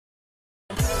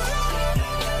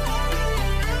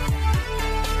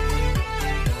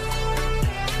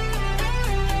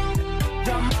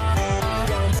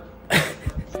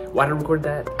Why did I record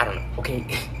that? I don't know. Okay,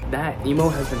 that emo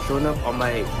has been showing up on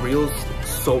my reels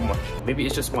so much. Maybe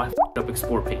it's just my up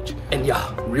explore page. And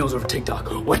yeah, reels over TikTok.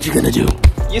 What you gonna do?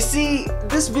 You see,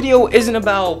 this video isn't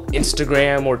about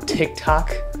Instagram or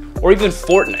TikTok or even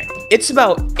Fortnite. It's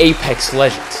about Apex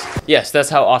Legends. Yes, that's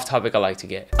how off topic I like to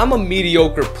get. I'm a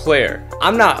mediocre player.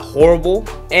 I'm not horrible,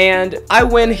 and I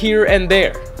win here and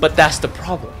there. But that's the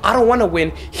problem. I don't wanna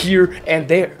win here and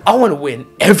there. I wanna win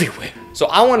everywhere. So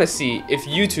I wanna see if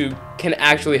YouTube can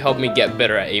actually help me get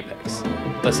better at Apex.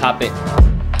 Let's hop in.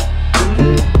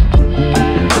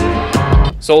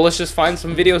 So let's just find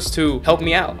some videos to help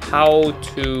me out. How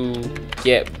to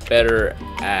get better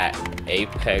at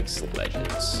Apex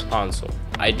Legends console.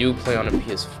 I do play on a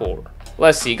PS4.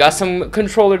 Let's see, got some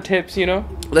controller tips, you know?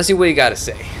 Let's see what you gotta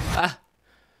say.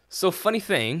 So funny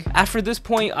thing, after this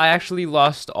point, I actually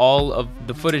lost all of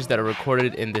the footage that I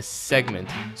recorded in this segment.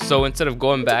 So instead of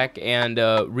going back and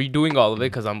redoing all of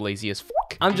it, because I'm lazy as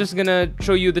fuck, I'm just gonna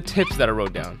show you the tips that I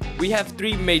wrote down. We have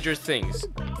 3 major things.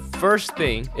 First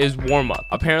thing is warm up.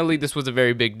 Apparently this was a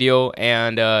very big deal,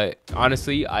 and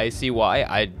honestly I see why.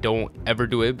 I don't ever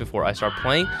do it before I start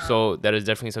playing, so that is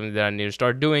definitely something that I need to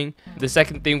start doing. The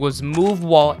second thing was move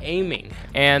while aiming,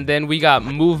 and then we got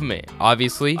movement.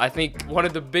 Obviously, I think one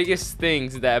of the biggest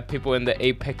things that people in the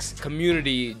Apex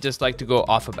community just like to go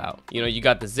off about. You know, you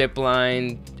got the zip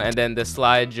line, and then the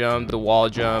slide jump, the wall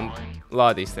jump, a lot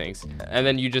of these things. And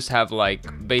then you just have like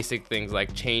basic things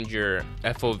like change your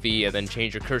FOV and then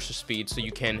change your cursor speed so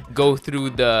you can go through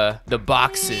the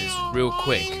boxes real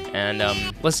quick. And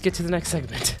let's get to the next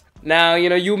segment. Now, you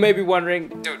know, you may be wondering,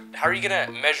 dude, how are you gonna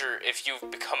measure if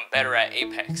you've become better at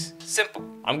Apex? Simple.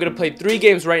 I'm gonna play 3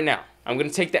 games right now. I'm gonna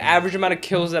take the average amount of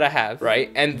kills that I have,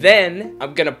 right? And then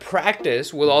I'm gonna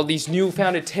practice with all these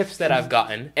newfound tips that I've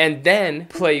gotten, and then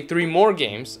play 3 more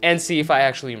games and see if I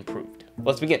actually improved.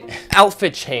 Let's begin.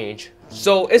 Outfit change.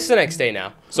 So it's the next day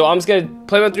now. So I'm just gonna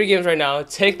play my 3 games right now,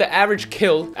 take the average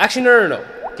kill. Actually, no.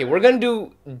 Okay, we're gonna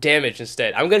do damage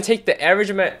instead. I'm gonna take the average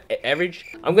amount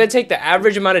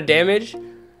of damage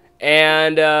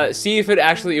and see if it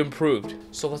actually improved.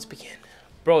 So let's begin.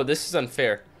 Bro, this is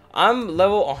unfair. I'm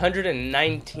level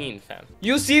 119, fam.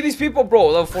 You see these people, bro,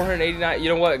 level 489. You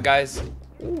know what, guys?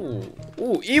 Ooh,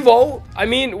 Evo. I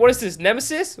mean, what is this,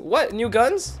 Nemesis? What, new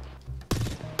guns?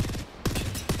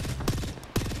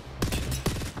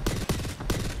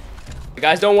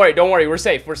 Guys, don't worry, we're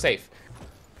safe.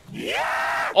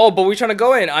 Yeah! Oh, but we trying to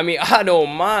go in. I mean, I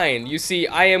don't mind. You see,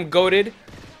 I am goated.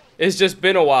 It's just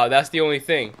been a while, that's the only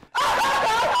thing.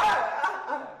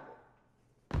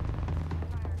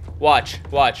 Watch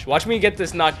me get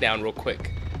this knockdown real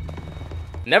quick.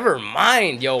 Never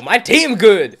mind, yo, my team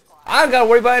good. I don't gotta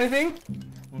worry about anything.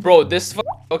 Bro, this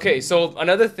okay, so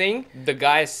another thing the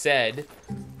guy said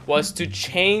was to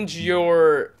change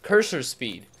your cursor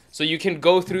speed. So you can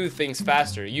go through things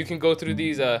faster. You can go through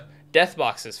these death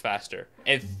boxes faster.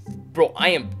 And bro, I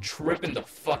am tripping the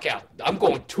fuck out. I'm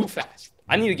going too fast.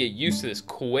 I need to get used to this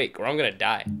quick or I'm gonna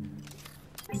die.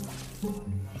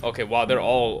 Okay, wow, they're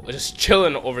all just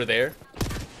chilling over there.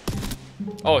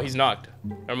 Oh, he's knocked.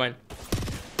 Never mind.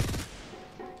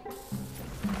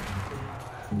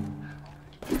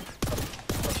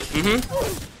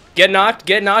 Get knocked.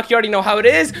 You already know how it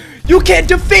is. You can't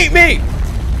defeat me.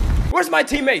 Where's my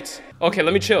teammates? Okay,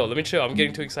 let me chill. I'm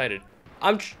getting too excited.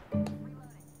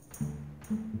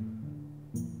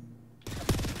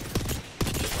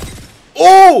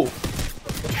 Oh!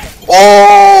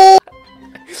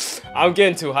 I'm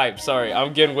getting too hyped. Sorry,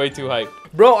 I'm getting way too hyped.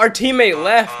 Bro, our teammate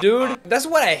left, dude. That's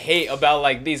what I hate about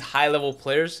like these high level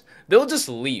players. They'll just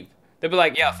leave. They'll be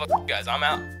like, yeah, fuck you guys, I'm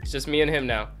out. It's just me and him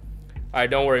now. All right,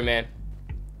 don't worry, man.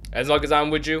 As long as I'm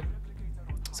with you,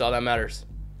 it's all that matters.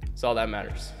 It's all that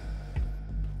matters.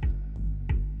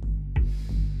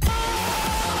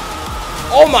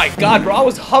 Oh my god, bro, I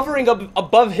was hovering up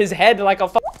above his head like a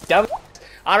dumb.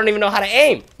 I don't even know how to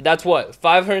aim. That's what,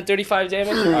 535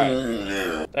 damage?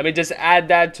 Alright. Let me just add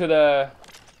that to the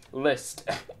list.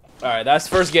 Alright, that's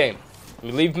first game.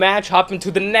 We leave match, hop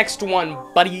into the next one,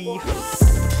 buddy.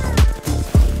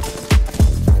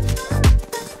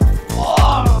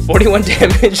 Oh, 41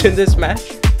 damage in this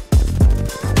match.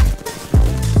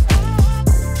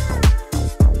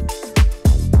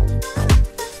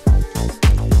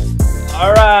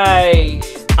 Alright.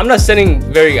 I'm not setting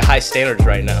very high standards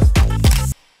right now.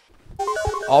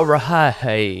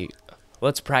 Alright.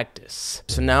 Let's practice.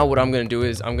 So now what I'm gonna do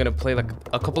is I'm gonna play like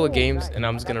a couple of games and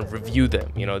I'm just gonna review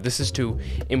them. You know, this is to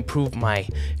improve my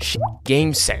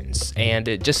game sense and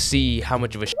just see how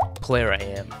much of a player I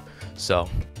am. So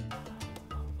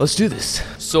Let's do this.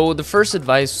 So the first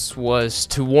advice was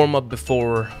to warm up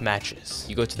before matches.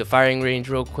 You go to the firing range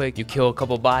real quick, you kill a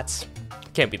couple bots.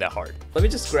 Can't be that hard. Let me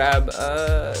just grab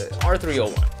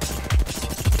R301.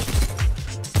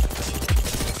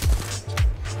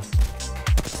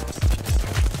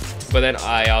 But then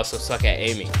I also suck at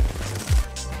aiming.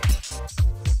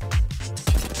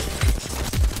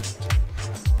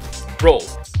 Bro.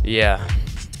 Yeah,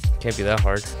 can't be that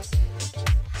hard.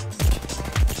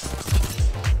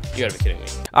 You gotta be kidding me.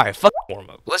 Alright, fuck warm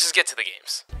up. Let's just get to the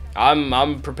games.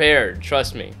 I'm prepared,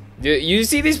 trust me. You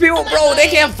see these people? Bro, they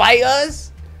can't fight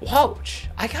us. Watch,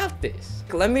 I got this.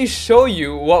 Let me show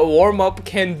you what warm up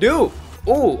can do.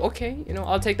 Oh, okay, you know,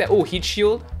 I'll take that. Oh, heat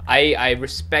shield. I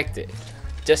respect it.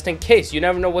 Just in case, you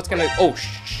never know what's gonna.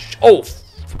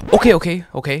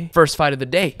 Okay. First fight of the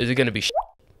day. Is it gonna be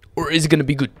or is it gonna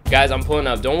be good? Guys, I'm pulling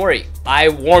up. Don't worry. I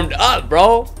warmed up,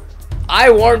 bro.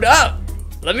 I warmed up.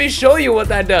 Let me show you what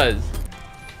that does.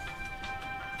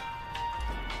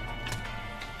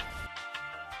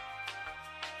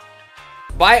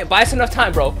 Buy us enough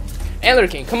time, bro. Antler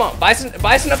King, come on. Buy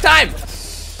us enough time.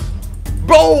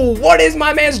 Bro, what is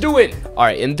my man's doing? All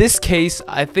right, in this case,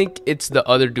 I think it's the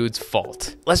other dude's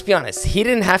fault. Let's be honest, he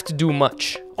didn't have to do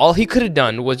much. All he could have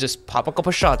done was just pop a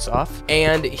couple shots off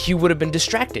and he would have been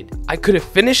distracted. I could have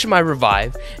finished my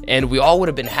revive and we all would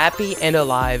have been happy and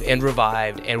alive and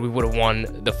revived and we would have won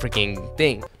the freaking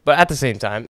thing. But at the same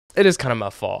time, it is kind of my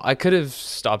fault. I could have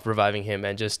stopped reviving him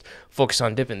and just focused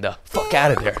on dipping the fuck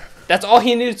out of there. That's all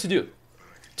he needed to do.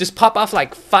 Just pop off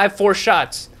like 5-4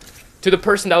 shots to the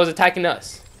person that was attacking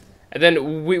us. And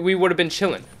then we would have been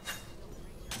chilling.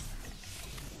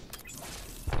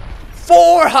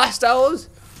 4 hostiles?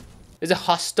 Is it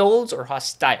hostiles or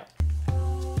hostile?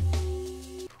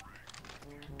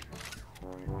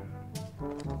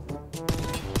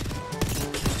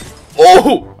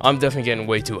 Oh! I'm definitely getting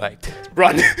way too hyped.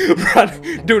 Run,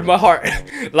 run, dude, my heart.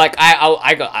 Like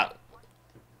I got.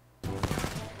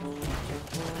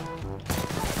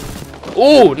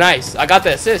 Oh, nice. I got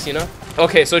the assist, you know.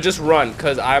 Okay, so just run,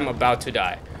 cause I'm about to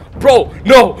die. Bro,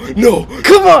 no,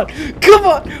 come on,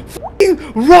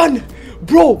 f***ing run,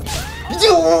 bro.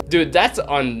 Dude, that's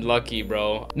unlucky,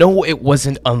 bro. No, it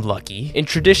wasn't unlucky. In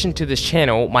tradition to this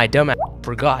channel, my dumb ass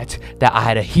forgot that I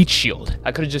had a heat shield.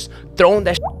 I could have just thrown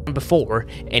that before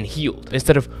and healed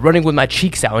instead of running with my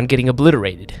cheeks out and getting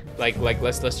obliterated. Like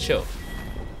let's chill.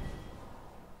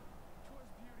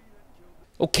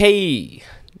 Okay,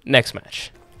 next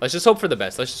match. Let's just hope for the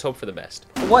best.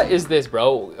 What is this,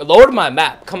 bro? Load my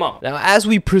map. Come on. Now, as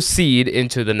we proceed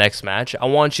into the next match, I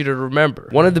want you to remember,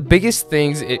 one of the biggest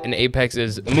things in Apex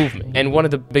is movement. And one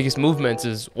of the biggest movements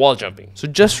is wall jumping. So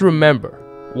just remember,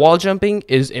 wall jumping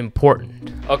is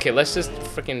important. Okay, let's just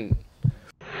freaking...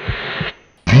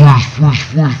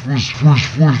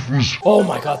 Oh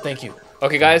my god, thank you.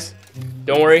 Okay, guys,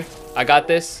 don't worry. I got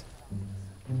this.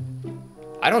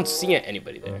 I don't see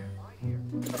anybody there.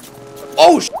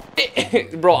 Oh,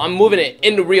 shit. Bro, I'm moving it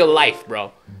into real life,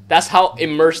 bro. That's how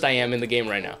immersed I am in the game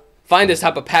right now. Find this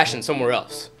type of passion somewhere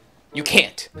else. You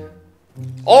can't.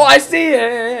 Oh, I see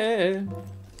it.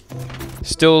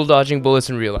 Still dodging bullets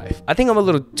in real life. I think I'm a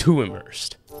little too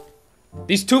immersed.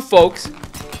 These two folks.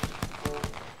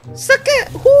 Suck it.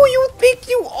 Who you think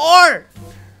you are?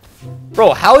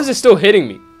 Bro, how is it still hitting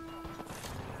me?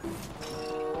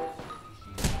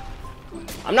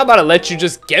 I'm not about to let you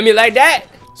just get me like that.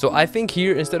 So I think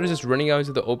here, instead of just running out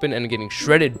into the open and getting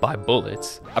shredded by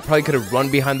bullets, I probably could have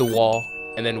run behind the wall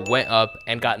and then went up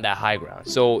and gotten that high ground.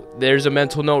 So there's a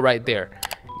mental note right there.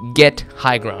 Get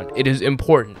high ground. It is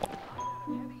important.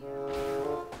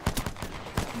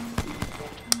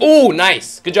 Oh,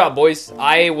 nice. Good job, boys.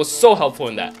 I was so helpful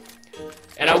in that.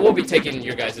 And I will be taking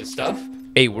your guys' stuff.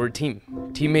 Hey, we're a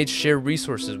team. Teammates share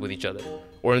resources with each other.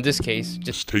 Or in this case,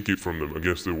 just take it from them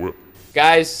against their will.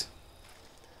 Guys,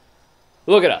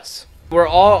 look at us. We're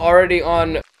all already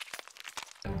on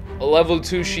a level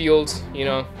 2 shields, you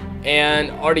know, and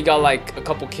already got like a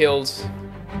couple kills.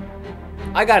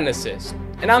 I got an assist,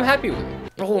 and I'm happy with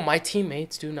it. Oh, my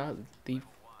teammates do not leave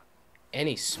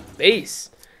any space.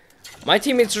 My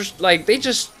teammates are like, they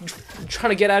just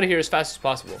trying to get out of here as fast as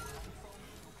possible.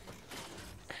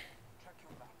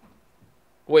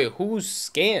 Wait, who's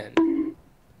scanned?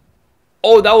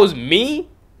 Oh, that was me?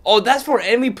 Oh, that's for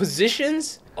enemy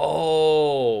positions?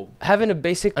 Oh. Having a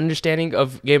basic understanding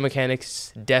of game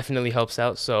mechanics definitely helps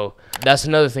out, so that's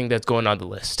another thing that's going on the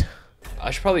list. I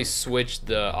should probably switch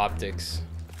the optics.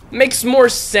 Makes more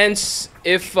sense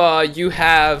if you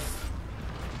have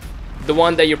the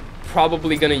one that you're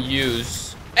probably gonna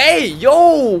use. Hey,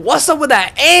 yo, what's up with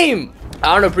that aim?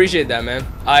 I don't appreciate that, man.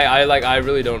 I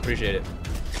really don't appreciate it.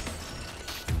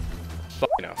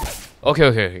 You know.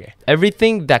 Okay.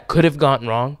 Everything that could have gone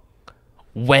wrong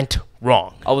went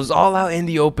wrong. I was all out in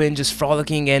the open, just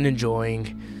frolicking and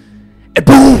enjoying. And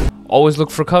boom! Always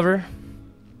look for cover.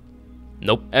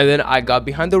 Nope. And then I got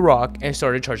behind the rock and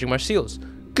started charging my shields.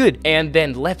 Good. And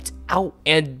then leapt out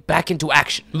and back into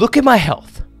action. Look at my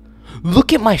health.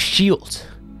 Look at my shields.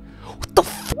 What the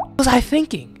f was I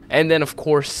thinking? And then, of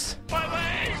course,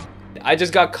 I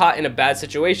just got caught in a bad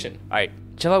situation. All right,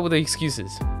 chill out with the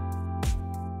excuses.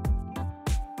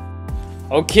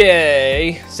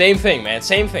 Okay, same thing, man.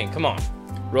 Same thing. Come on.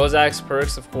 Rosax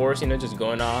perks, of course, you know, just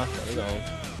going off.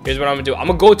 Here's what I'm gonna do. I'm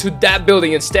gonna go to that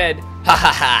building instead. Ha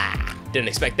ha ha. Didn't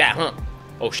expect that, huh?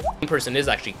 Oh, shit. One person is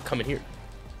actually coming here.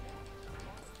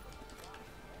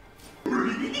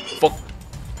 Fuck.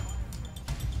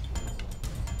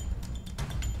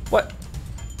 What?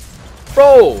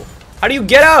 Bro, how do you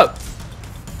get up?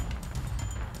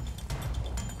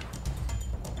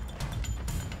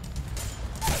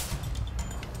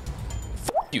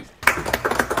 Fuck you.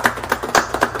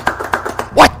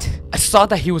 What? I saw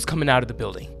that he was coming out of the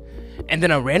building. And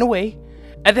then I ran away.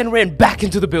 And then ran back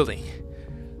into the building.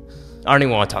 I don't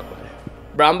even want to talk about it.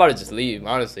 Bro, I'm about to just leave,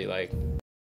 honestly, like.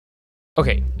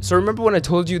 Okay, so remember when I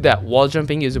told you that wall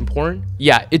jumping is important?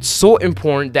 Yeah, it's so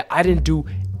important that I didn't do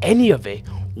any of it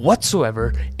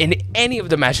whatsoever in any of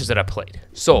the matches that I played.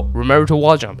 So remember to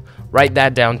wall jump. Write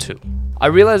that down too. I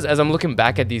realized as I'm looking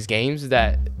back at these games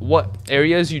that what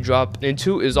areas you drop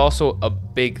into is also a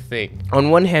big thing.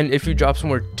 On one hand, if you drop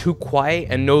somewhere too quiet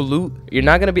and no loot, you're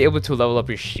not going to be able to level up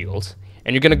your shields.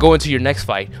 And you're going to go into your next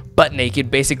fight butt naked,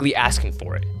 basically asking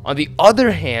for it. On the other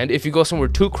hand, if you go somewhere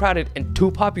too crowded and too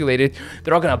populated,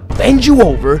 they're all going to bend you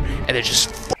over and they're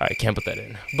just... I can't put that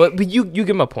in. But you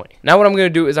get my point. Now what I'm going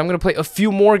to do is I'm going to play a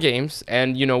few more games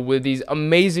and, you know, with these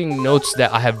amazing notes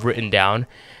that I have written down.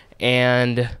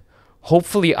 And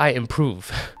hopefully I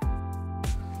improve.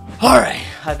 Alright,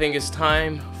 I think it's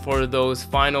time for those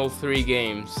final 3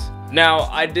 games. Now,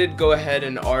 I did go ahead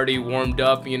and already warmed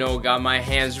up, you know, got my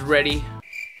hands ready.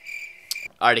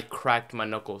 I already cracked my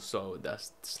knuckles, so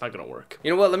that's not gonna work.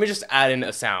 You know what? Let me just add in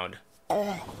a sound.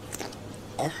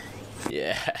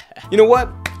 Yeah. You know what?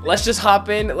 Let's just hop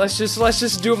in. Let's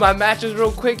just do my matches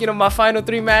real quick. You know, my final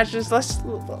 3 matches. Let's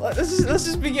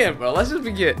just begin, bro. Let's just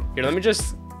begin. Here, let me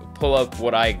just pull up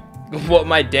what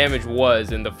my damage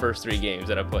was in the first 3 games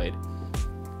that I played.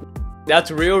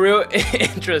 That's real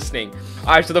interesting.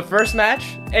 All right, so the first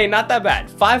match, hey, not that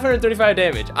bad. 535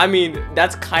 damage. I mean,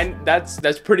 that's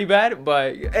pretty bad,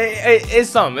 but it's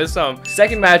some.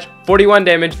 Second match, 41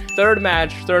 damage. Third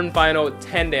match, third and final,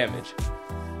 10 damage.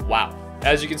 Wow.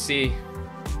 As you can see,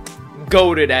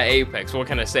 goated at Apex. What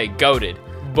can I say? Goated.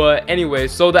 But anyway,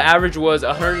 so the average was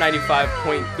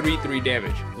 195.33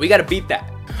 damage. We gotta beat that.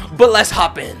 But let's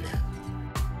hop in.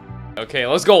 Okay,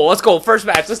 let's go. First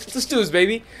match. Let's do this,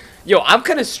 baby. Yo, I'm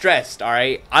kind of stressed, all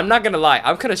right? I'm not gonna lie,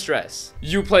 I'm kind of stressed.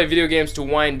 You play video games to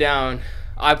wind down.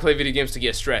 I play video games to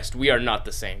get stressed. We are not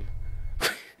the same.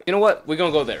 You know what? We're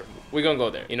gonna go there.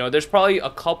 You know, there's probably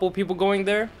a couple people going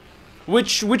there,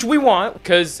 which we want,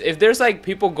 because if there's like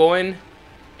people going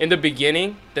in the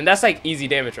beginning, then that's like easy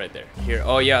damage right there. Here,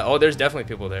 oh yeah, oh, there's definitely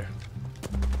people there.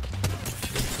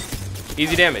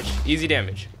 Easy damage.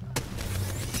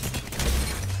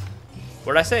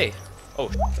 What'd I say? Oh,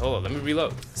 hold on, let me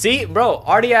reload. See, bro,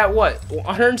 already at what?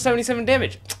 177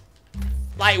 damage.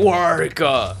 Light work.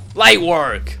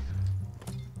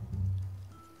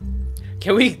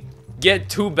 Can we get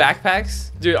 2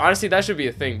 backpacks? Dude, honestly, that should be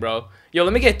a thing, bro. Yo,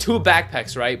 let me get 2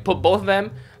 backpacks, right? Put both of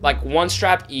them, like 1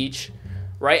 strap each,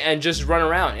 right? And just run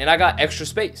around. And I got extra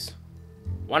space.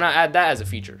 Why not add that as a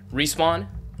feature? Respawn?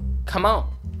 Come on.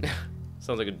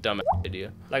 Sounds like a dumb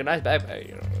idea. Like a nice backpack,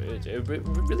 you know. It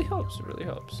really helps. It really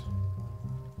helps.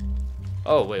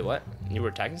 Oh, wait, what? You were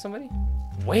attacking somebody?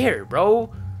 Where,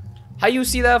 bro? How you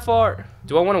see that far?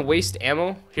 Do I want to waste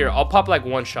ammo? Here, I'll pop like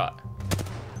 1 shot.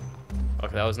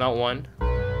 Okay, that was not 1.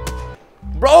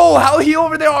 Bro, how he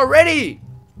over there already?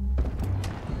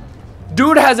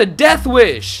 Dude has a death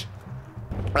wish.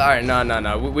 Alright,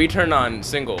 no. We turn on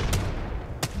single.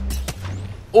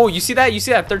 Oh, you see that? You see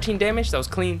that 13 damage? That was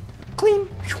clean. Oh,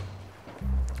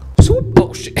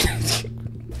 shit.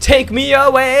 Take me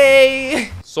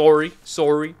away. Sorry.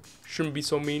 Shouldn't be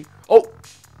so mean.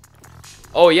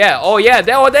 Oh yeah.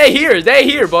 They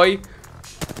here, boy.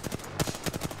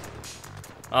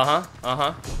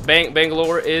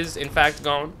 Bangalore is in fact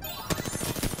gone.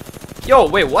 Yo,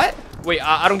 wait, what? Wait,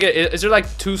 I don't get it. Is there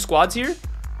like 2 squads here?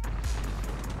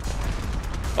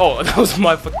 Oh, that was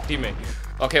my fucking teammate.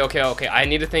 Okay. I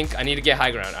need to think. I need to get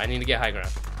high ground.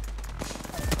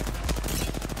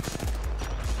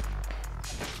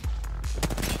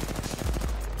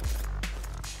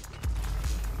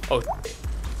 Oh,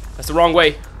 that's the wrong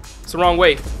way. It's the wrong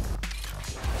way.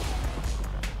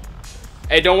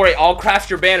 Hey, don't worry. I'll craft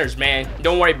your banners, man.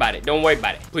 Don't worry about it. Don't worry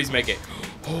about it. Please make it.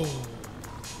 Oh.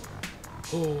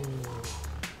 Oh.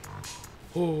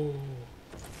 Oh.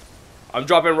 I'm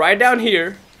dropping right down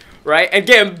here, right? And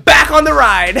getting back on the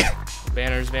ride.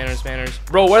 Banners, banners, banners.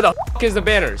 Bro, where the f is the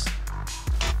banners?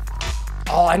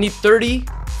 Oh, I need 30?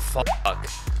 Fuck.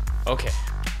 Okay.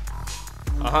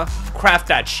 Craft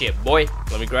that shit, boy.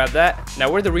 Let me grab that. Now,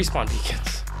 where are the respawn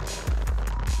beacons?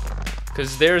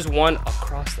 Because there's one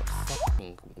across the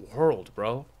fucking world,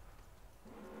 bro.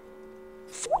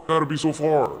 Gotta be so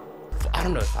far. I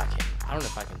don't know if I can. I don't know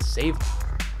if I can save them.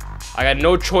 I got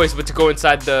no choice but to go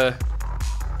inside the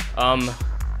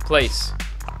place.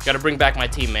 Gotta bring back my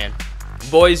team, man.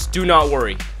 Boys, do not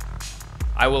worry.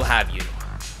 I will have you.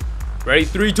 Ready?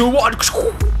 3, 2, 1.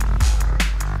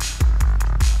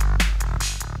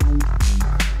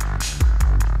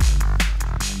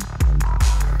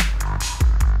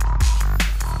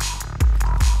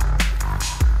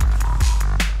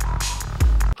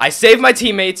 I saved my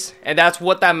teammates, and that's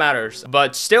what that matters.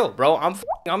 But still, bro, I'm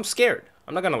scared.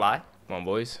 I'm not gonna lie. Come on,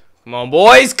 boys. Come on,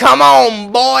 boys. Come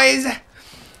on, boys.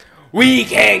 We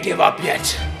can't give up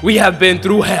yet. We have been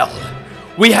through hell.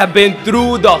 We have been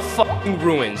through the fucking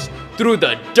ruins, through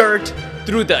the dirt,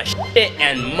 through the shit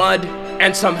and mud,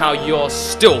 and somehow y'all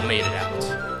still made it out.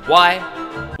 Why?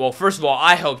 Well, first of all,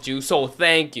 I helped you, so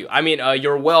thank you. I mean,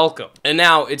 you're welcome. And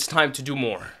now it's time to do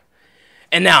more.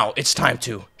 And now it's time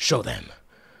to show them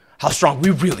how strong we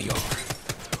really are.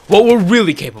 What we're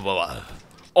really capable of.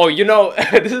 Oh, you know,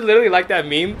 this is literally like that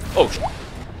meme. Oh,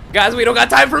 guys, we don't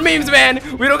got time for memes, man.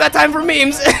 We don't got time for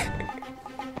memes.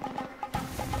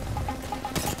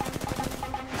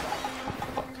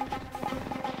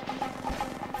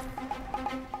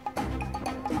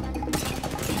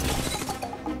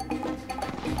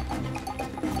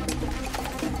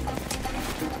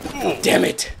 Damn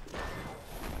it.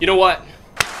 You know what?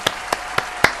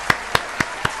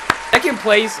 Second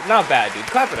place, not bad, dude.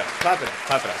 Clap it up, clap it up,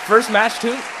 clap it up. First match,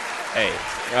 too? Hey,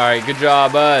 alright, good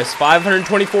job, us.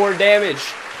 524 damage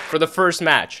for the first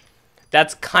match.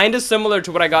 That's kind of similar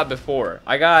to what I got before.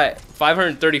 I got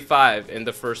 535 in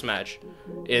the first match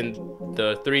in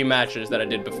the 3 matches that I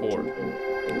did before.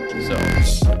 So,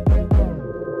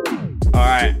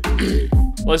 alright.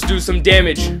 Let's do some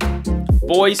damage.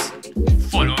 Boys,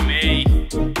 follow me.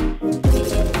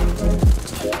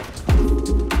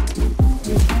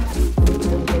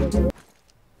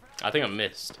 I think I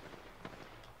missed.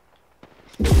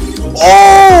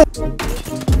 Oh!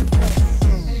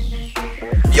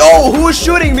 Yo, who is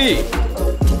shooting me?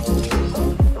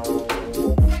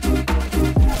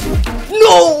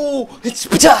 No! It's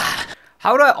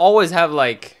how do I always have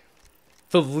like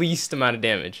the least amount of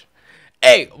damage?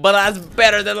 Hey, but that's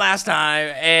better than last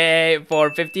time. Hey,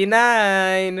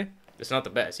 459. It's not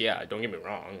the best, yeah. Don't get me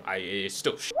wrong. It's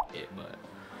still shit, but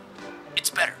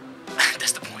it's better.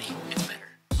 That's the point. It's better.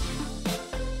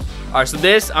 Alright, so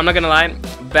this, I'm not gonna lie,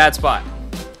 bad spot.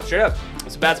 Straight up,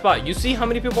 it's a bad spot. You see how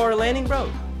many people are landing, bro?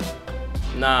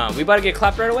 Nah, we about to get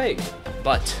clapped right away.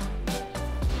 But,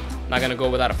 not gonna go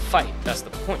without a fight. That's the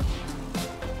point.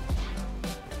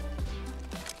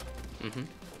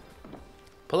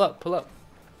 Pull up, pull up.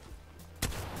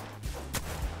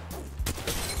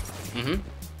 You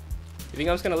think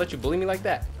I'm just gonna let you bully me like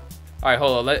that? Alright,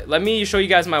 hold on. Let me show you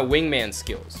guys my wingman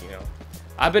skills, you know.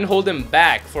 I've been holding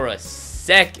back for a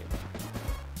second.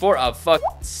 For a fucking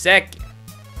second.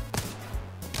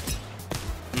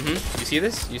 You see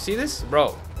this? You see this?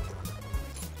 Bro.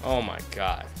 Oh my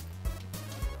god.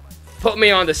 Put me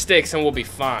on the sticks and we'll be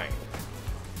fine.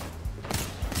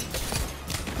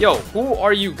 Yo, who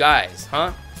are you guys,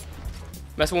 huh?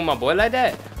 Messing with my boy like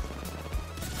that?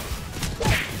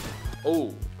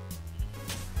 Oh.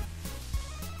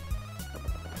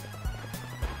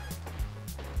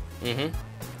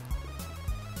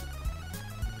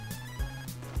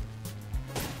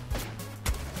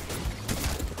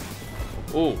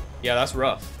 Ooh, yeah, that's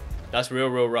rough. That's real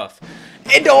rough.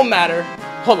 It don't matter.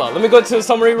 Hold on, let me go to the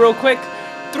summary real quick.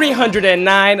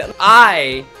 309.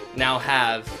 I now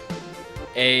have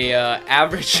a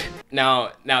average.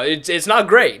 Now it's not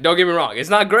great. Don't get me wrong. It's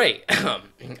not great.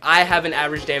 I have an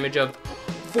average damage of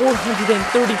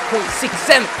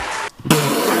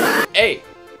 430.67. Hey,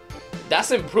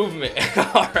 that's improvement.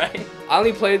 All right. I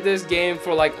only played this game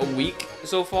for like a week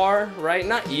so far, right?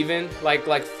 Not even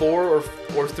like 4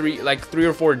 or 3, like 3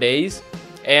 or 4 days,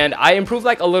 and I improved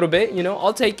like a little bit. You know,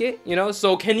 I'll take it. You know,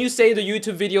 so can you say the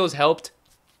YouTube videos helped?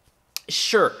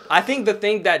 Sure. I think the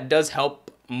thing that does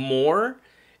help more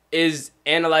is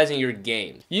analyzing your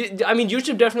game. I mean,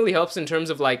 YouTube definitely helps in terms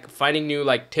of like finding new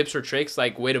like tips or tricks,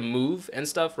 like way to move and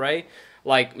stuff, right?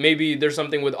 Like maybe there's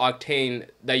something with Octane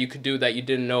that you could do that you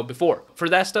didn't know before. For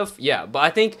that stuff, yeah. But I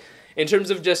think in terms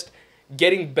of just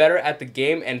getting better at the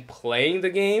game and playing the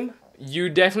game, you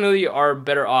definitely are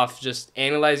better off just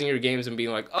analyzing your games and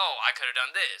being like, oh, I could have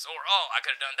done this, or oh, I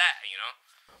could have done that, you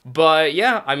know? But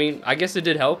yeah, I mean, I guess it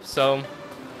did help, so